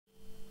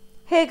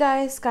Hey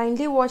guys,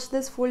 kindly watch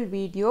this full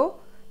video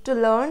to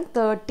learn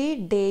 30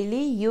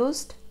 daily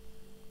used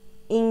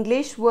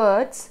English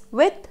words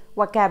with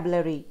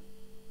vocabulary.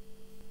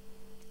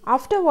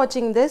 After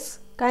watching this,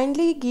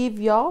 kindly give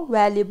your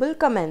valuable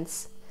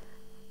comments.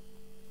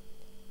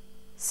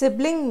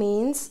 Sibling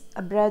means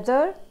a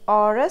brother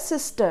or a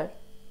sister.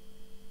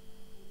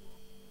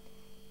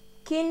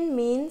 Kin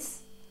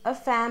means a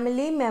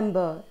family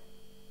member.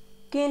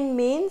 Kin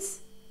means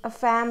a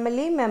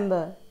family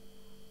member.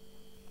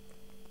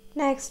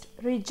 Next,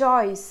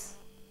 rejoice.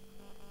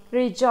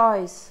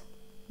 Rejoice,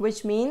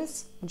 which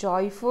means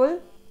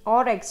joyful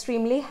or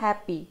extremely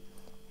happy.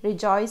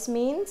 Rejoice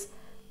means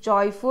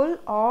joyful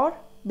or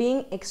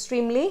being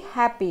extremely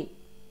happy.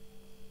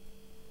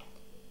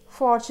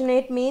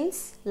 Fortunate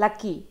means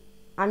lucky.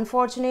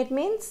 Unfortunate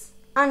means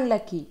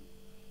unlucky.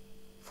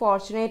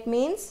 Fortunate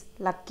means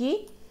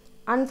lucky.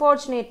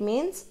 Unfortunate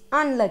means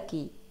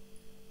unlucky.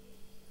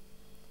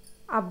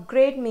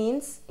 Upgrade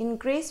means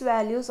increase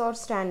values or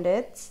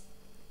standards.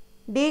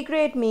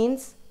 Degrade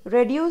means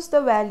reduce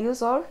the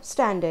values or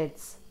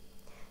standards.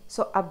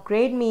 So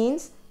upgrade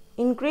means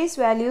increase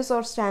values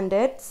or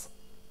standards.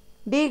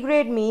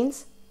 Degrade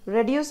means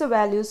reduce the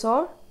values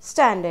or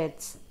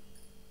standards.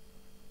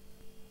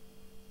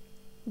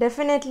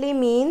 Definitely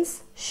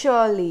means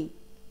surely.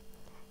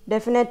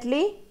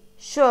 Definitely,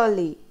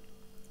 surely,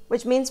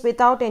 which means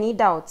without any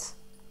doubts.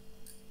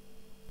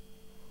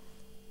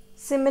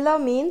 Similar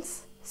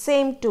means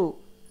same to.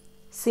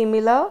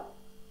 Similar,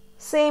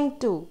 same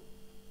to.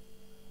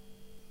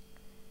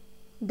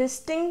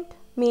 Distinct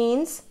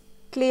means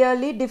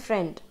clearly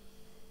different.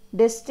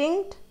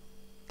 Distinct,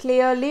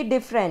 clearly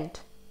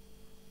different.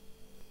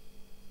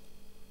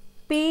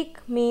 Peak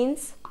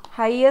means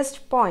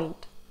highest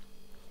point.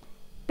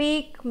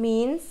 Peak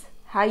means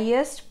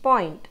highest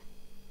point.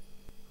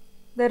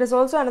 There is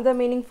also another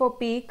meaning for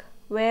peak,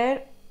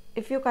 where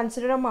if you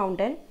consider a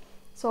mountain,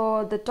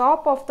 so the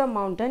top of the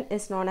mountain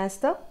is known as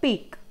the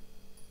peak.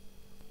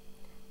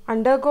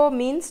 Undergo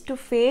means to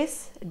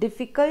face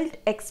difficult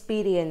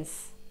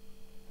experience.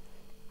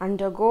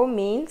 Undergo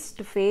means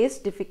to face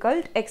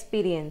difficult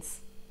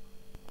experience.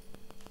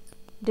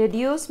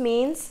 Deduce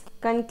means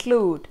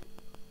conclude.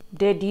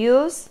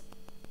 Deduce,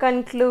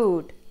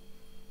 conclude.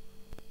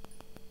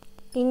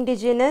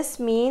 Indigenous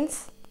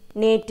means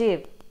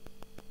native.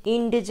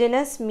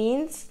 Indigenous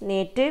means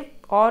native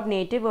or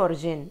native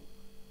origin.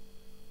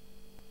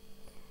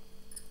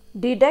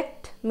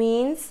 Deduct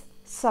means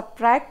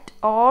subtract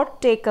or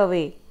take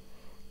away.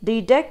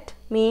 Deduct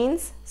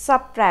means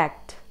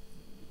subtract.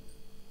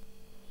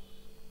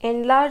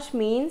 Enlarge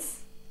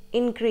means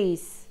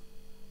increase.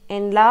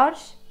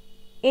 Enlarge,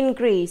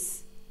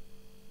 increase.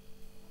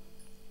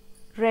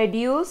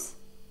 Reduce,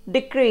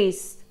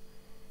 decrease.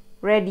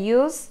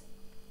 Reduce,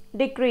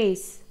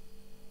 decrease.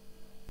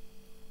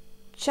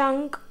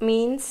 Chunk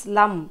means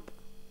lump.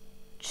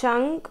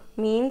 Chunk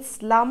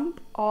means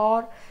lump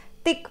or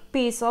thick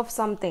piece of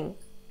something.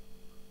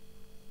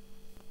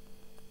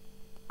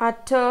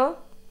 Utter,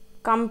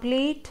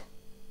 complete,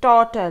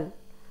 total.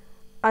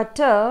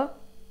 Utter,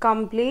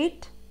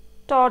 complete,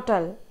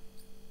 total.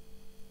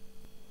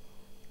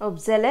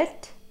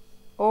 Obsolete,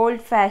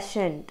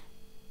 old-fashioned.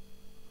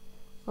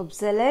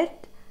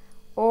 Obsolete,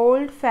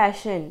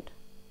 old-fashioned.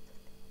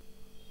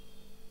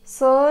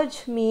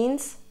 Surge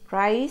means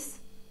rise,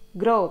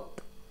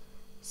 growth.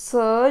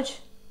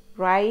 Surge,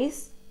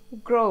 rise,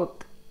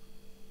 growth.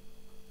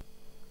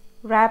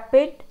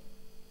 Rapid,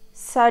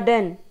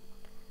 sudden.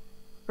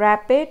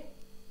 Rapid,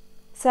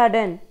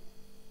 sudden.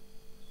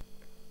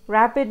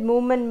 Rapid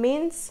movement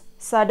means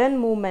sudden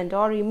movement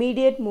or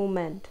immediate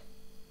movement.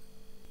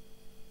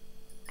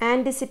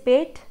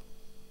 Anticipate,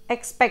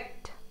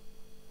 expect.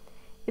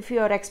 If you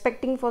are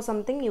expecting for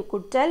something, you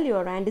could tell you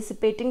are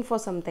anticipating for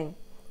something.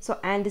 So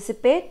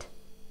anticipate,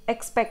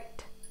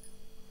 expect.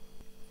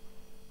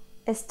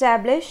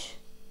 Establish,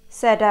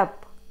 set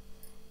up.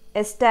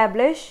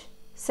 Establish,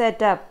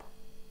 set up.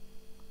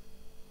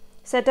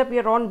 Set up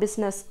your own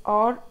business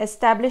or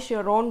establish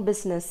your own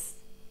business.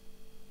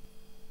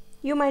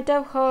 You might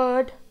have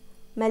heard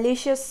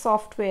malicious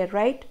software,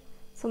 right?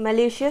 So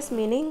malicious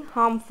meaning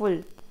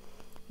harmful.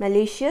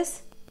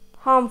 Malicious,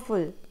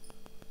 harmful.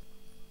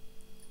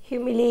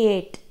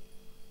 Humiliate.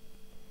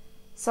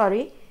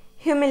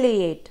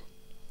 Humiliate.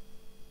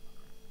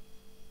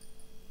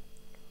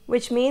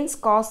 Which means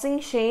causing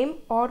shame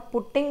or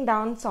putting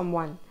down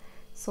someone.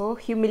 So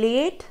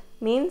humiliate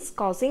means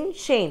causing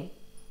shame.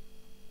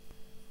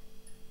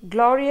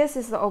 Glorious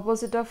is the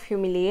opposite of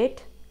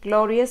humiliate.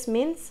 Glorious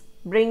means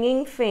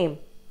bringing fame.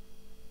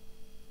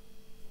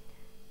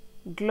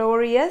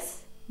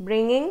 Glorious,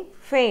 bringing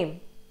fame.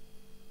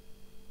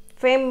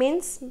 Fame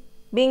means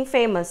being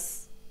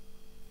famous.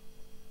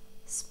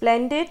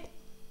 Splendid,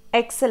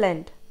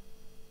 excellent.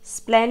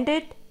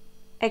 Splendid,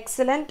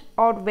 excellent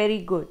or very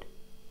good.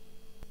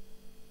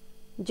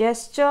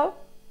 Gesture,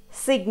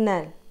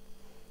 signal.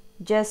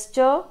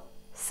 Gesture,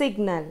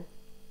 signal.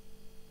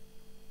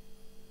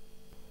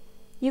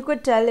 You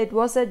could tell it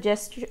was a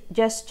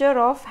gesture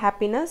of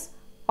happiness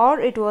or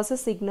it was a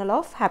signal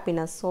of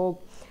happiness. So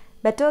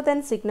Better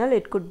than signal,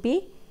 it could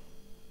be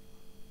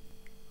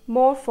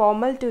more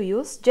formal to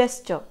use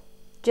gesture.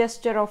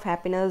 Gesture of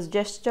happiness,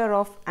 gesture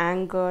of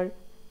anger,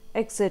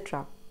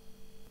 etc.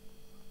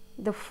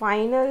 The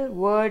final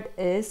word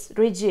is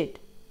rigid.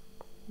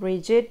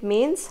 Rigid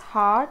means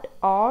hard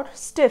or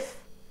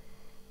stiff.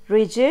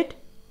 Rigid,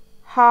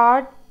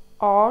 hard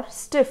or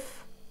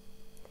stiff.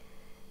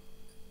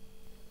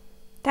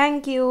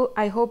 Thank you.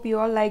 I hope you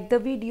all liked the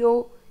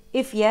video.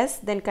 If yes,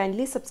 then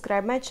kindly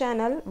subscribe my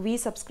channel We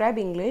Subscribe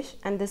English,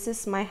 and this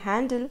is my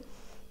handle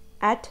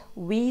at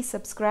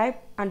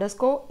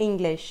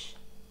WeSubscribe_English.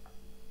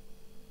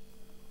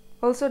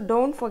 Also,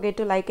 don't forget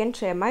to like and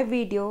share my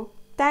video.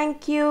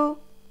 Thank you.